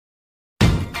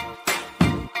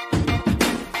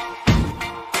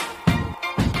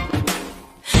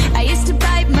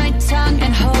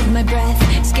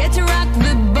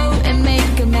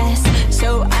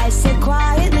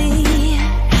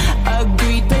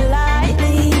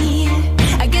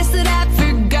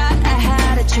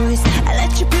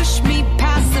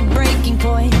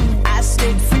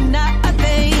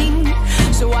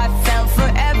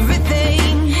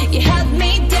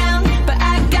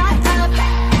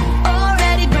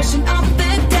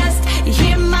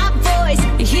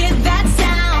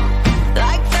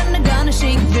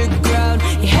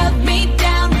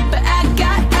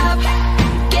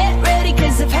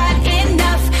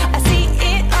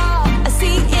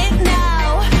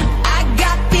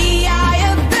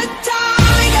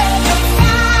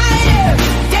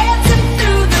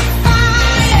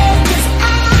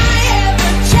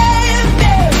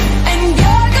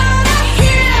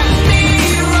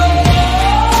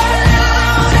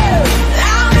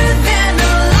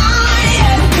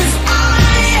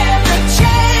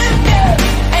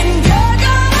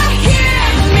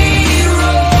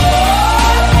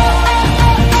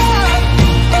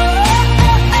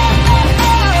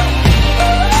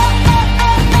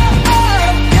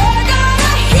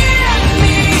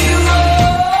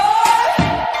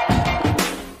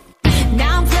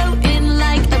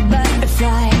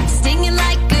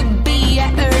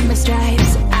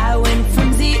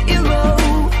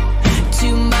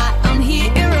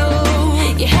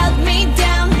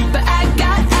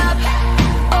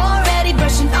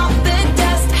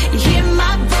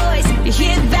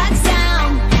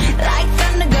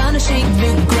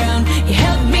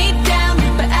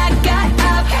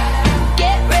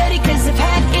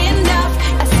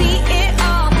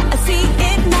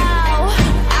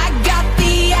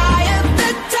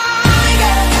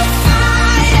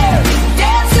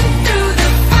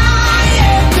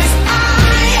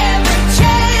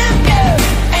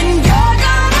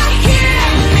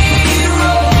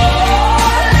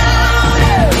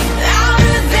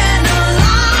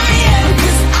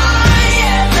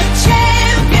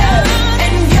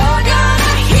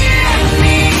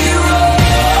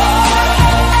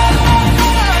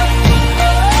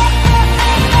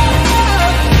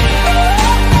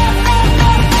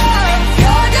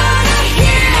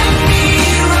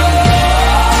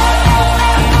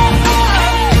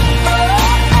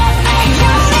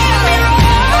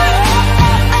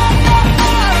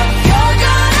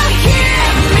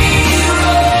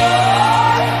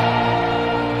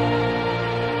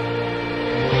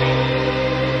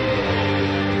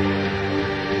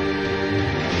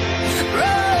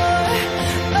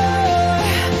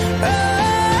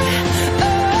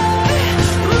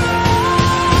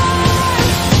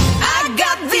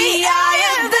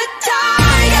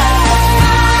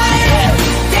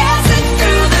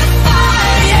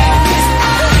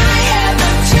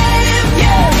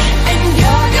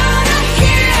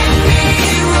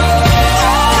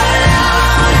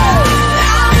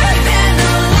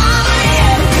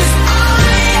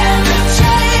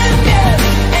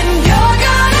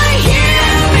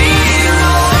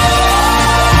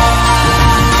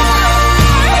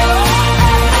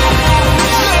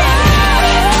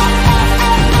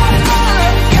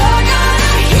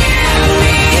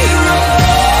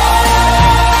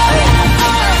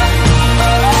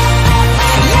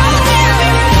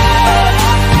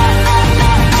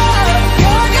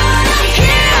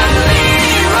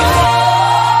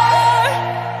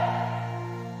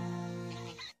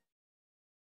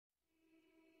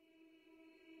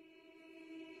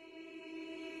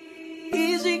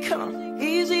come,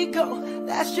 easy go.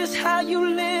 That's just how you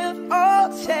live. Oh,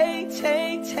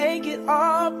 take it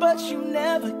all, but you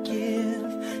never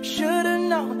give. Should've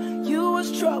known you was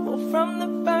trouble from the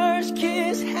first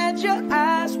kiss. Had your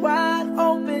eyes wide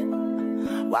open.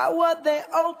 Why were they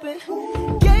open?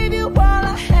 Gave you all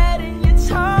I had and you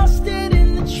tossed it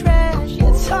in the trash. You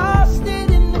tossed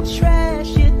it in the trash,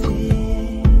 you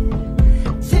did.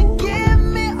 To give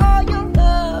me all your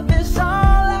love is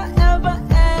all I ever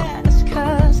ask.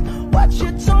 Cause what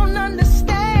you don't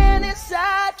understand is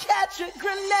I'd catch a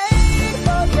grenade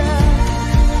for ya.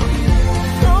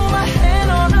 Throw my hand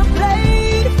on a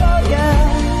blade for ya.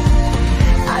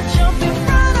 I'd jump in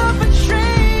front of a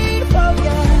train for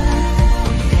ya.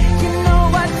 You know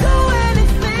I'd do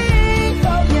anything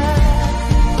for ya.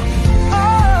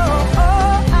 Oh,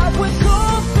 I would go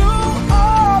through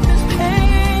all this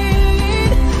pain.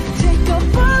 Take a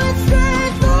bullet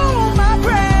straight through my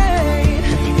brain.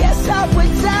 Yes, I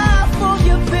would die for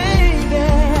you, baby,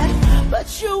 but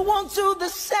you won't do the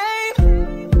same.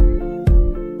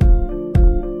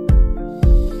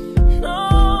 No,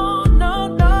 no,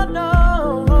 no, no.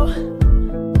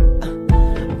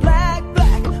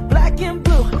 Black and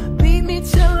blue. Beat me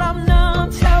till I'm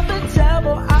numb. Tell the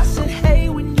devil I said, hey,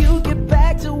 when you get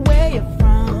back to where you're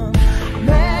from.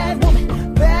 Bad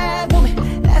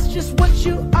woman, that's just what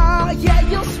you are. Yeah,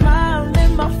 you'll smile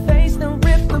in my face, then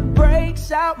rip the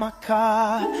brakes out my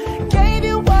car. Gave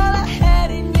you all I had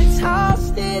and you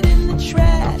tossed it in the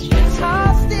trash. You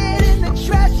tossed it in the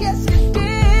trash, yes you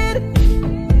did.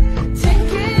 To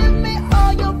give me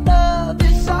all your love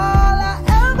is all I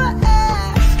ever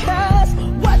ask. Cause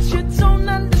what you don't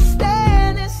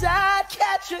understand is I'd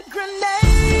catch a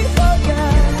grenade for ya.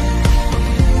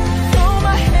 Throw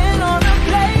my hand on a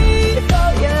blade for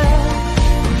ya.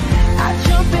 I'd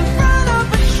jump in front of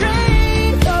a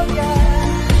train for ya.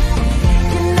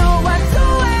 You know I'd do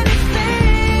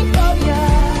anything for ya.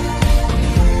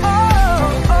 Oh,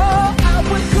 I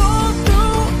would go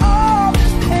through all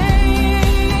this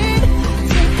pain.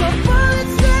 Take a bullet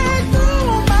straight through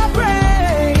my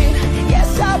brain. Yes,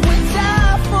 I would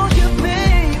die for you,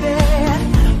 baby,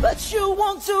 but you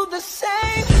won't do the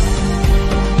same.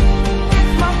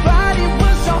 My body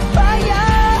was on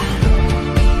fire.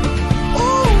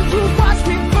 Ooh, you watched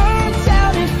me burn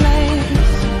down in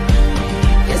flames.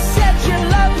 You said you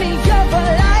loved me, you're a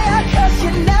liar. Cause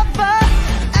you never,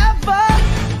 ever,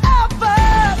 ever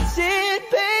did,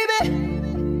 baby.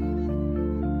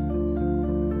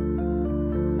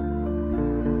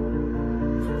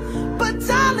 But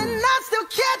darling, I still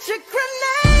catch a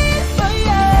grenade for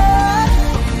ya.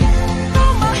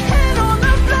 Throw my hand on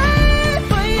a blade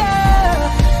for ya.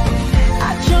 I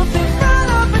jump in front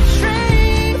of a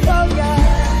train for ya.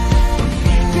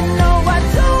 You know I'd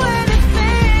do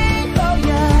anything for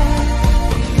ya.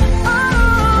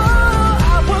 Oh,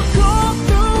 I will go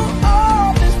through all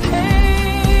this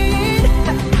pain.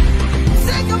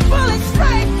 Take a bullet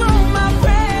straight through my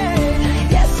brain.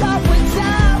 Yes, I would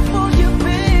die for you,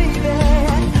 baby,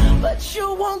 but you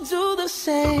won't do the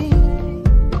same.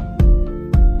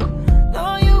 No,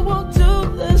 you won't do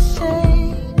the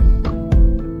same.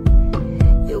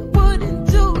 You wouldn't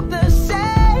do the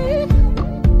same.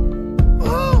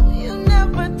 Ooh, you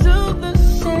never do the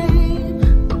same.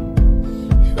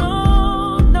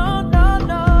 No, no, no,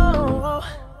 no.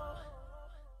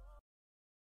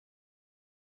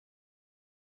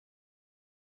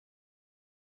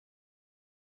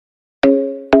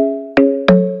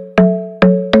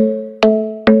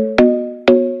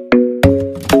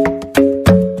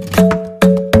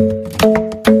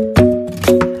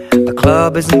 The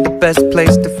club isn't the best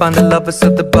place to find a lover, so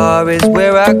the bar is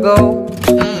where I go.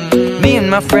 Me and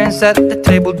my friends at the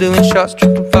table doing shots,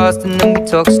 tripping fast, and then we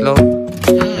talk slow.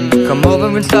 And you come over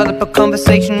and start up a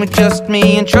conversation with just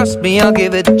me, and trust me, I'll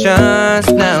give it a chance.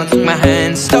 Now take my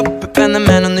hand, stop it, and the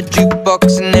man on the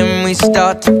jukebox, and then we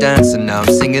start to dance. And now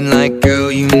I'm singing like,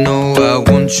 girl, you know I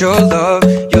want your love.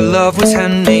 Your love was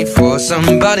handmade for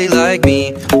somebody like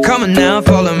me. Come on now,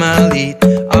 follow my lead.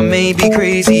 I may be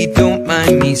crazy, don't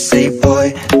mind me. Say,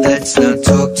 boy, let's not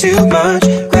talk too much.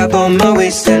 Grab on my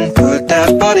waist and put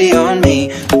that body on me.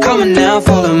 Come on now,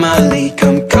 follow my lead.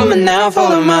 Come on now,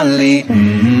 follow my lead.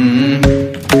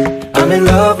 I'm in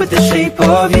love with the shape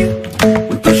of you.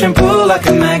 We push and pull like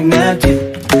a magnet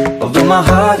do. Although my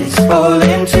heart is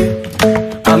falling too.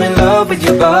 I'm in love with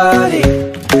your body.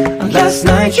 And last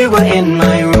night you were in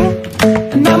my room,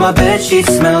 and now my bedsheets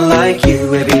smell like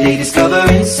you. Every day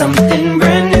discovering something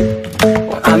brand new.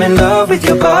 Well, I'm in love with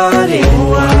your body.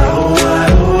 Oh, I, oh,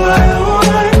 I, oh, I, oh,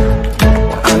 I.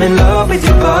 Well, I'm in love with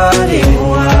your body.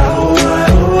 Oh, I, oh, I,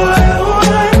 oh, I, oh,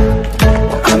 I.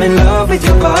 Well, I'm in love with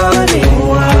your body.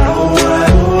 Oh, I,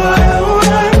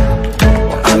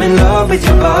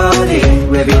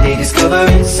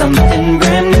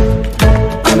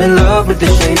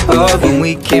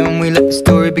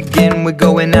 begin, we're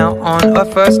going out on our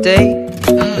first date.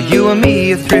 You and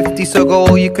me are thrifty, so go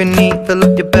all you can eat. Fill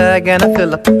up your bag and I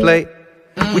fill up the plate.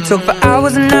 We talk for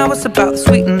hours and hours about the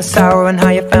sweet and the sour and how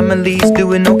your family's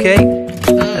doing okay.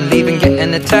 And leaving,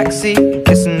 getting a taxi,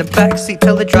 kissing the backseat,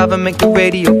 tell the driver make the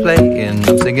radio play. And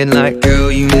I'm singing like,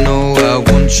 girl, you know I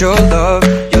want your love.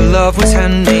 Your love was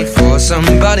handmade for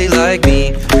somebody like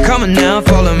me. Come on now,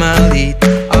 follow my lead.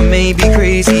 I may be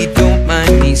crazy, don't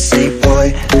mind me. Say,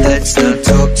 boy, let's not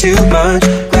talk too much.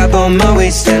 Grab on my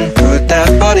waist and put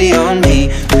that body on me.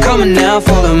 Come on now,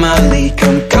 follow my lead.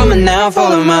 Come on now,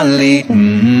 follow my lead.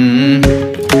 I'm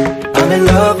in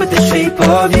love with the shape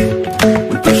of you.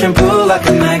 We push and pull like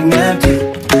a magnet do.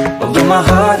 Although my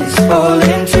heart is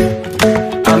falling too.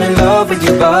 I'm in love with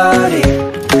your body.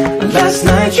 Last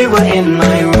night you were in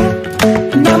my room,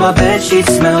 and now my bedsheets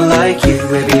smell like you.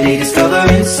 Every day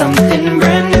discovering something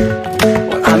brand new.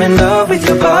 Well, I'm in love with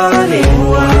your body.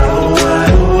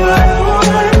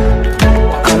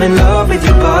 I'm in love with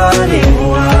your body.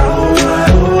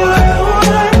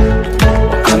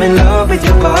 I'm in love with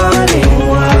your body.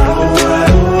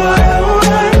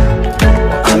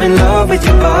 I'm in love with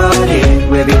your body.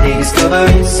 Every day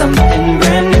discovering something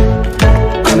brand new.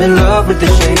 I'm in love with the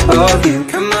shape of you.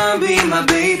 Come on, be my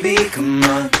baby, come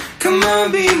on. Come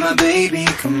on, be my baby,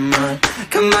 come on.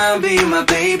 Come on, be my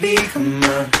baby, come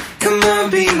on. Come on,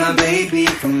 be my baby,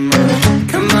 come on.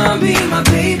 Come on, be my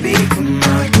baby, come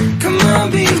on. Come on,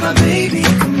 be my baby,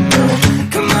 come on.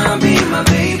 Come on, be my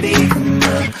baby, come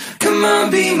on. Come on,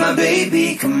 be my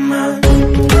baby, come on.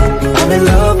 I'm in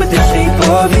love with the shape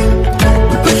of you.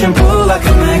 We push and pull like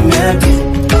a magnet do.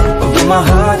 Although my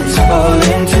heart is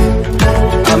falling too.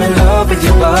 I'm in love with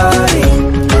your body.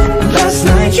 Last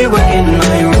night you were in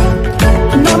my room,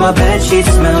 and now my bedsheets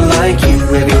smell like you.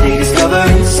 Every day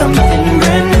discovering something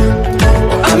brand new.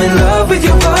 I'm in love with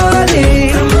your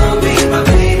body. Come on, be my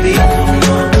baby. Come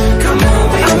on, come on,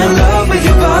 be I'm in love with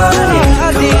your body.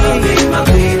 Come on, be my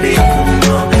baby.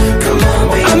 Come on, come on,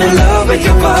 be I'm in love with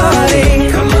your body.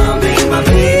 Come on, be my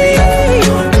baby.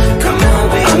 Come on,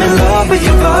 be I'm in love with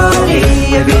your body.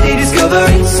 Every day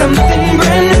discovering something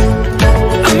brand new.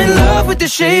 I'm in love with the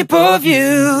shape of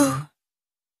you.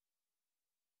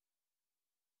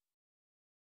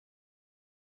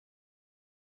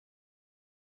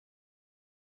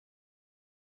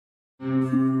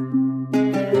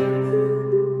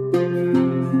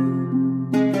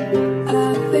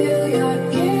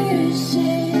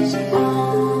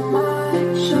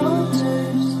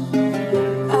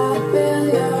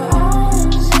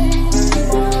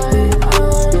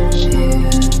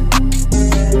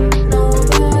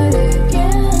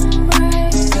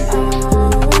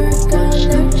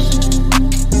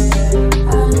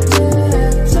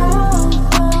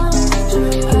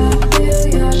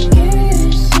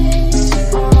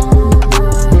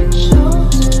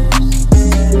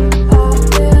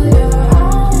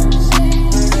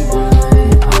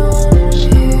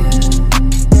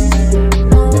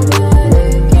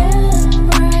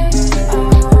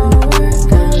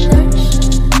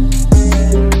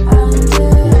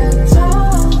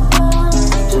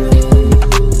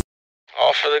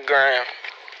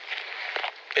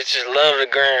 Bitches love the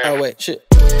gram. Oh wait, shit.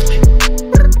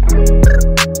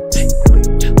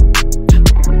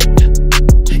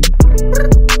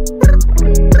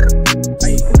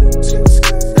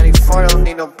 Don't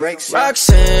need no breaks.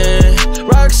 Roxanne,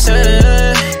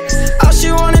 Roxanne, all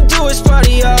she wanna do is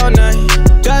party all night.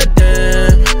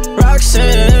 Goddamn,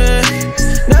 Roxanne,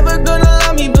 never gonna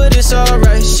love me, but it's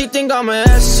alright. She think I'm an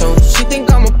asshole, she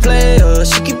think I'm a player.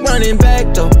 She keep running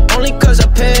back though, only cause I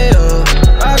pay her.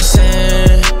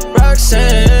 Roxanne,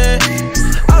 Roxanne,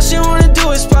 all she wanna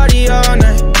do is party all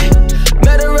night.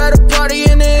 Met her at a party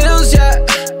in the hills, yeah.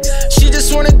 She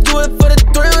just wanna do it for the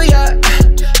thrill, yeah.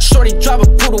 Shorty drive a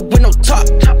poodle with no top.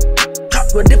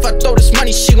 But if I throw this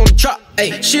money, she gon' drop.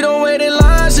 Ay. She don't wait in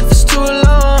lines if it's too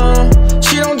long.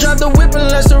 She don't drive the whip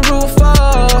unless the roof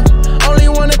fall. Only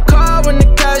want a car when the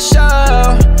cash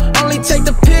out. Only take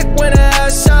the pic when the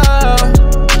ass out.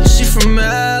 She from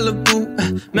Malibu,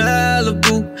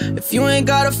 Malibu. If you ain't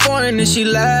got a foreign, then she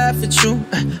laugh at you.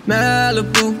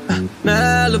 Malibu,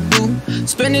 Malibu.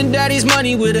 Spending daddy's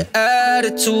money with an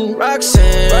attitude.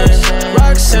 Roxanne,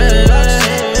 Roxanne,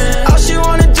 Roxanne. All she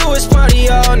wanna do is party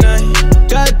all night.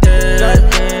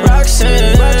 Goddamn,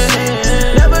 Roxanne,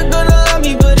 Roxanne. Never gonna love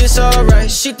me, but it's alright.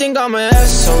 She think I'm an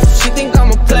asshole, she think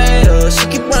I'm a player. She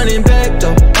keep running back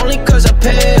though, only cause I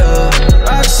pay her.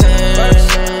 Roxanne,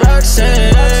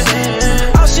 Roxanne,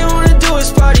 Roxanne. All she wanna do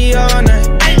is party all night.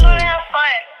 I just wanna have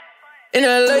fun. In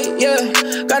LA,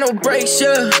 yeah, got no brakes,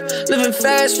 yeah. Living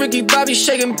fast, Ricky Bobby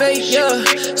shaking bait, yeah.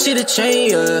 See the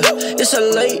chain, yeah. It's a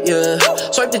late, yeah.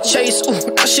 Swipe the chase,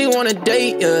 ooh, now she wanna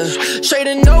date, yeah. Straight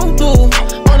and no blue,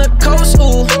 on the coast,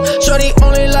 ooh. Shorty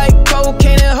only like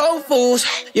cocaine and Whole Foods,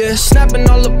 yeah. Snapping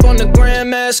all up on the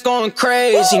grandmas, going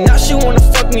crazy. Now she wanna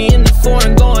fuck me in the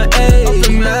foreign, going ayy. Up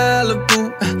in Malibu,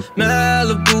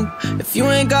 Malibu. If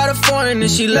you ain't got a foreign, then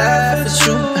she laugh at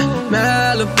you.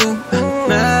 Malibu,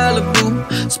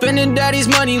 Malibu. Spending daddy's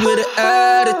money with an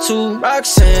attitude.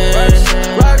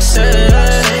 Roxanne,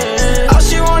 Roxanne. All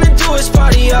she wanna do is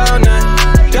party all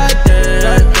night.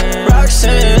 Goddamn,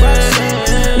 Roxanne.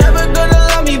 Never gonna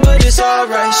love me, but it's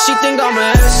alright. She think I'm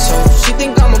an asshole, she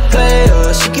think I'm a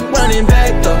player. She keep running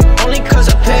back though, only cause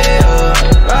I pay her.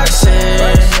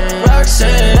 Roxanne,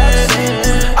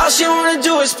 Roxanne. All she wanna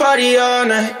do is party all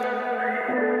night.